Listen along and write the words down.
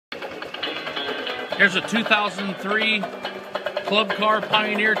Here's a 2003 Club Car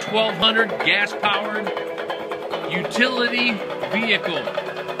Pioneer 1200 gas-powered utility vehicle.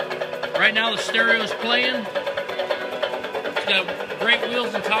 Right now the stereo's playing. It's got great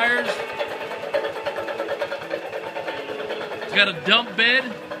wheels and tires. It's got a dump bed.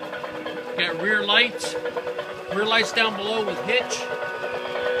 It's got rear lights. Rear lights down below with hitch.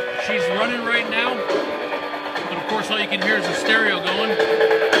 She's running right now. But of course all you can hear is the stereo going.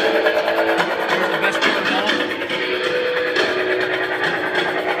 Here's the best part of all.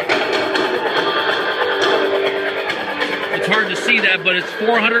 It's hard to see that, but it's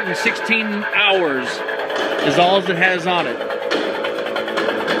 416 hours is all it has on it.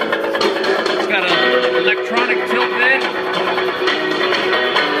 It's got an electronic tilt bed.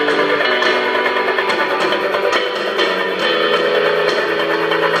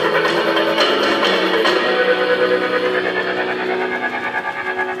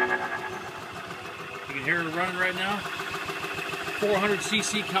 You can hear it running right now.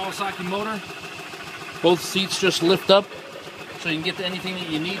 400cc Kawasaki motor. Both seats just lift up so you can get to anything that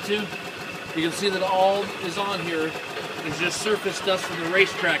you need to. You can see that all is on here is just surface dust from the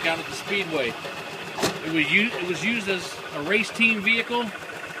racetrack out at the speedway. It was used as a race team vehicle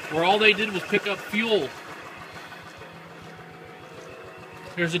where all they did was pick up fuel.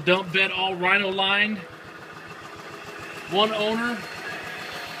 There's a dump bed all rhino lined. One owner.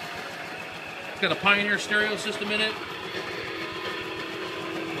 It's got a Pioneer stereo system in it.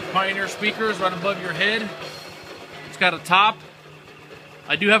 Pioneer speakers right above your head. It's got a top.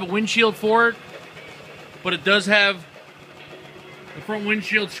 I do have a windshield for it, but it does have the front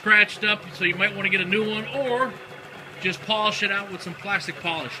windshield scratched up, so you might want to get a new one or just polish it out with some plastic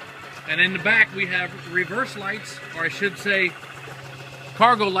polish. And in the back we have reverse lights, or I should say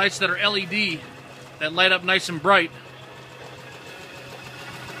cargo lights that are LED that light up nice and bright.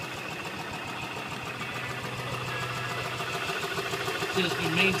 Just to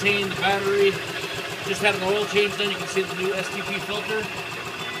maintain the battery. Just had an oil change done. You can see the new STP filter.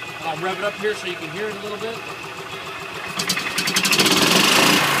 I'll rev it up here so you can hear it a little bit.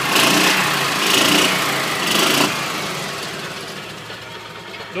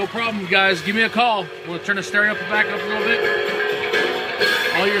 No problem, guys. Give me a call. We'll turn the stereo back up a little bit.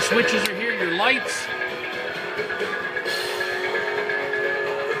 All your switches are here. Your lights.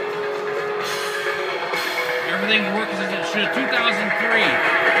 Everything works as it should. 2003.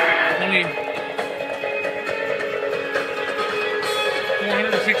 Only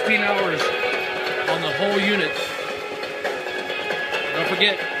 416 hours on the whole unit. Don't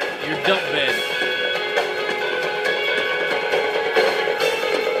forget your dump bed.